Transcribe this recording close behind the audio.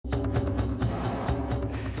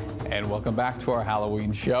And welcome back to our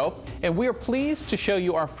Halloween show. And we are pleased to show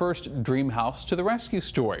you our first Dream House to the Rescue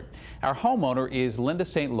story. Our homeowner is Linda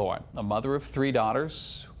St. Laurent, a mother of 3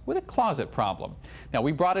 daughters with a closet problem. Now,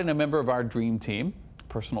 we brought in a member of our dream team,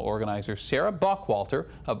 personal organizer Sarah Buckwalter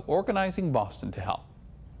of Organizing Boston, to help.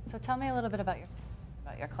 So tell me a little bit about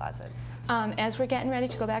your closets. As we're getting ready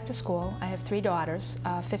to go back to school, I have 3 daughters,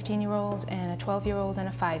 a 15-year-old and a 12-year-old and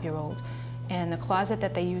a 5-year-old. And the closet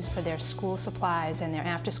that they use for their school supplies and their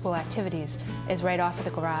after-school activities is right off of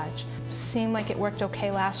the garage. Seemed like it worked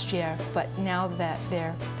okay last year, but now that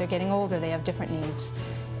they're getting older, they have different needs.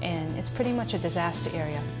 And it's pretty much a disaster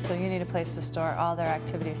area. So you need a place to store all their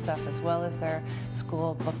activity stuff as well as their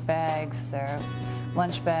school book bags, their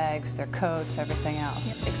lunch bags, their coats, everything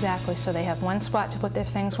else. Exactly, so they have one spot to put their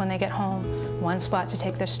things when they get home, one spot to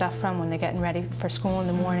take their stuff from when they're getting ready for school in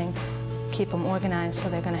the morning. Keep them organized so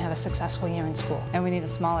they're going to have a successful year in school. And we need a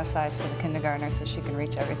smaller size for the kindergartner so she can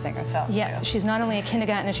reach everything herself. Yeah, too. She's not only a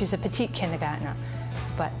kindergartner, she's a petite kindergartner,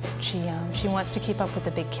 but she wants to keep up with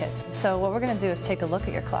the big kids. So what we're going to do is take a look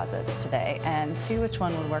at your closets today and see which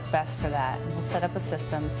one would work best for that. And we'll set up a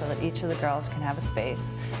system so that each of the girls can have a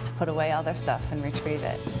space to put away all their stuff and retrieve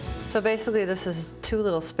it. So basically this is too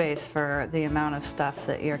little space for the amount of stuff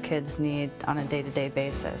that your kids need on a day-to-day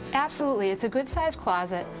basis. Absolutely, it's a good sized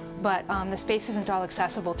closet, but the space isn't all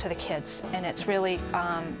accessible to the kids, and it's really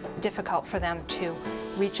difficult for them to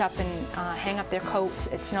reach up and hang up their coats.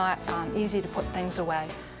 It's not easy to put things away.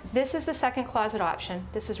 This is the second closet option.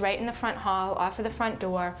 This is right in the front hall, off of the front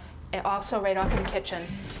door, and also right off of the kitchen.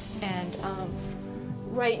 And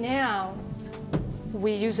right now,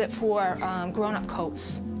 we use it for grown-up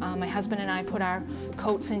coats. My husband and I put our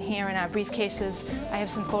coats in here and our briefcases. I have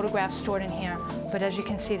some photographs stored in here, but as you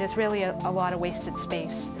can see, there's really a lot of wasted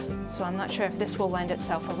space. So I'm not sure if this will lend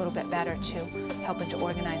itself a little bit better to helping to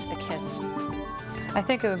organize the kids. I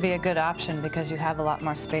think it would be a good option because you have a lot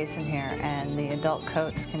more space in here and the adult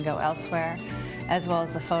coats can go elsewhere, as well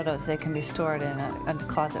as the photos. They can be stored in a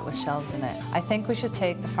closet with shelves in it. I think we should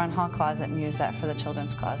take the front hall closet and use that for the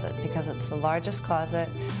children's closet because it's the largest closet.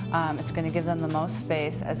 It's going to give them the most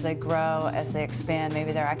space as they grow, as they expand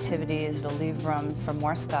maybe their activities. It'll leave room for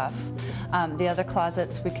more stuff. The other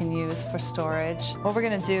closets we can use for storage. What we're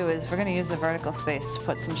going to do is we're going to use the vertical space to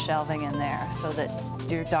put some shelving in there so that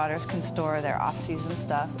your daughters can store their off-season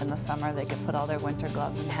stuff. In the summer they can put all their winter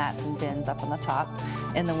gloves and hats and bins up on the top.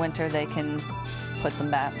 In the winter they can put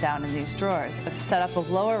them back down in these drawers. Set up a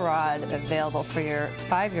lower rod available for your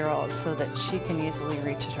 5-year-old so that she can easily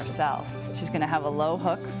reach it herself. She's going to have a low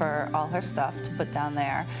hook for all her stuff to put down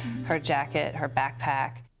there, her jacket, her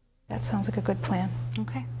backpack. That sounds like a good plan.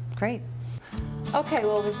 Okay, great. Okay,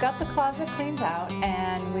 well, we've got the closet cleaned out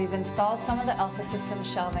and we've installed some of the Alpha System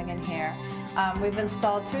shelving in here. We've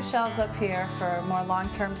installed 2 shelves up here for more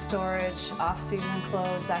long-term storage, off-season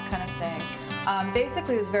clothes, that kind of thing.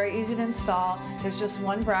 Basically, it was very easy to install. There's just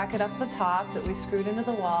one bracket up the top that we screwed into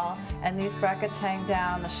the wall, and these brackets hang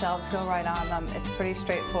down, the shelves go right on them. It's pretty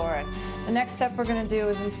straightforward. The next step we're going to do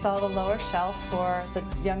is install the lower shelf for the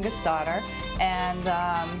youngest daughter, and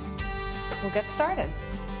we'll get started.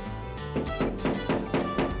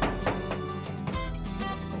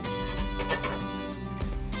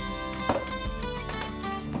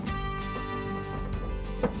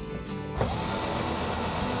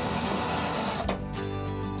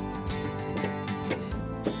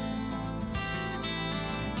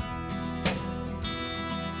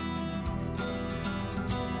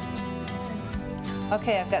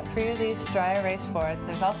 Okay, I've got 3 of these dry erase boards.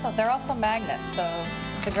 They're also magnets, so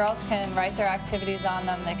the girls can write their activities on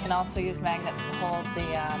them. They can also use magnets to hold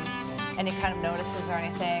any kind of notices or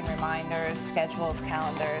anything, reminders, schedules,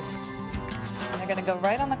 calendars. And they're going to go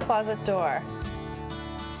right on the closet door.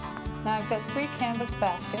 Now I've got 3 canvas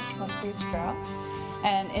baskets, one for each girl.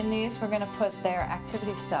 And in these we're going to put their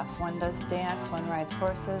activity stuff. One does dance, one rides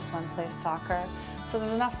horses, one plays soccer. So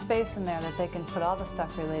there's enough space in there that they can put all the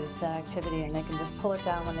stuff related to that activity and they can just pull it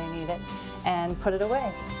down when they need it and put it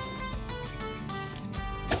away.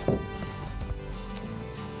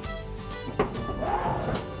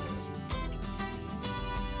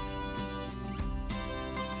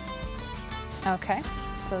 Okay,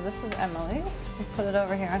 so this is Emily's. We'll put it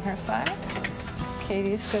over here on her side.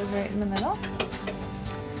 Katie's goes right in the middle.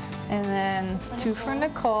 And then 2 for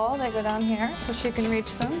Nicole. They go down here so she can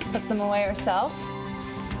reach them, put them away herself.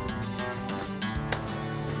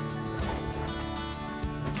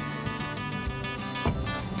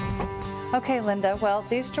 Okay, Linda, well,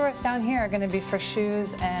 these drawers down here are going to be for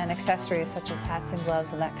shoes and accessories such as hats and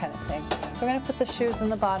gloves and that kind of thing. We're going to put the shoes in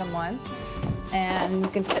the bottom one, and you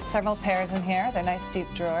can fit several pairs in here. They're nice deep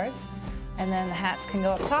drawers. and then the hats can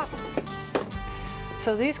go up top.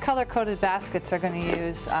 So these color-coded baskets are going to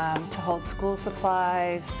use to hold school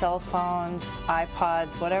supplies, cell phones, iPods,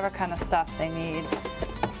 whatever kind of stuff they need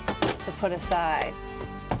to put aside.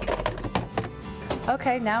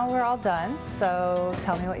 Okay, now we're all done, so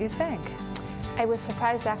tell me what you think. I was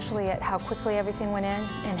surprised actually at how quickly everything went in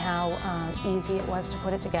and how easy it was to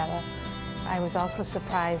put it together. I was also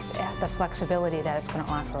surprised at the flexibility that it's going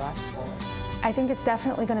to offer us. I think it's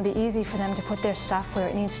definitely going to be easy for them to put their stuff where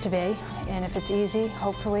it needs to be, and if it's easy,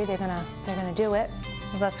 hopefully they're going to do it.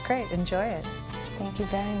 Well, that's great. Enjoy it. Thank you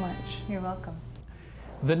very much. You're welcome.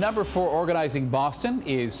 The number for Organizing Boston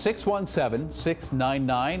is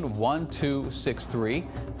 617-699-1263.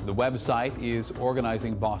 The website is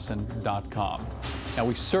organizingboston.com. Now,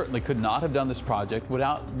 we certainly could not have done this project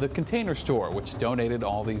without the Container Store, which donated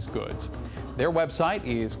all these goods. Their website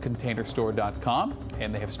is containerstore.com,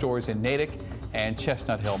 and they have stores in Natick and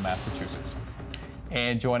Chestnut Hill, Massachusetts.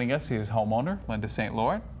 And joining us is homeowner Linda St.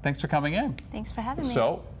 Lord. Thanks for coming in. Thanks for having me.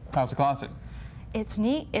 So, how's the closet? It's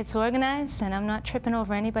neat, it's organized, and I'm not tripping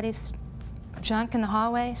over anybody's junk in the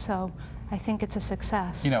hallway, so I think it's a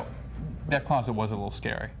success. You know, that closet was a little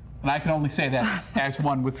scary. And I can only say that as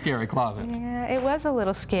one with scary closets. Yeah, it was a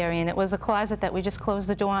little scary, and it was a closet that we just closed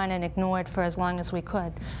the door on and ignored for as long as we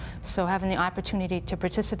could. So having the opportunity to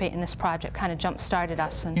participate in this project kind of jump-started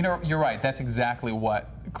us. And you know, you're right. That's exactly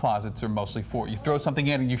what closets are mostly for. You throw something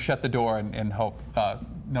in and you shut the door and hope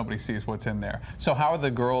nobody sees what's in there. So how are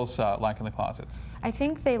the girls liking the closets? I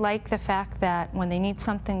think they like the fact that when they need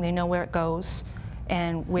something, they know where it goes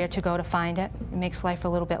and where to go to find it. It makes life a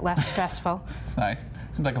little bit less stressful. It's nice.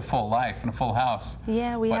 Seems like a full life and a full house.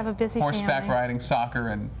 Yeah, we have a busy horseback family. riding, soccer,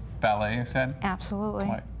 and ballet, you said? Absolutely.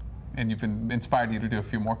 Boy. And you've been inspired you to do a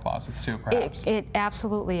few more closets too, perhaps. It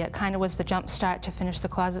absolutely. It kind of was the jump start to finish the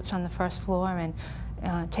closets on the first floor and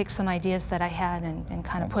take some ideas that I had and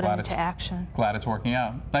kind of put them into action. Glad it's working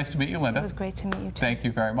out. Nice to meet you, Linda. It was great to meet you too. Thank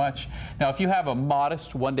you very much. Now, if you have a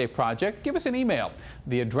modest one-day project, give us an email.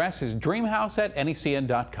 The address is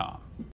dreamhouse@necn.com.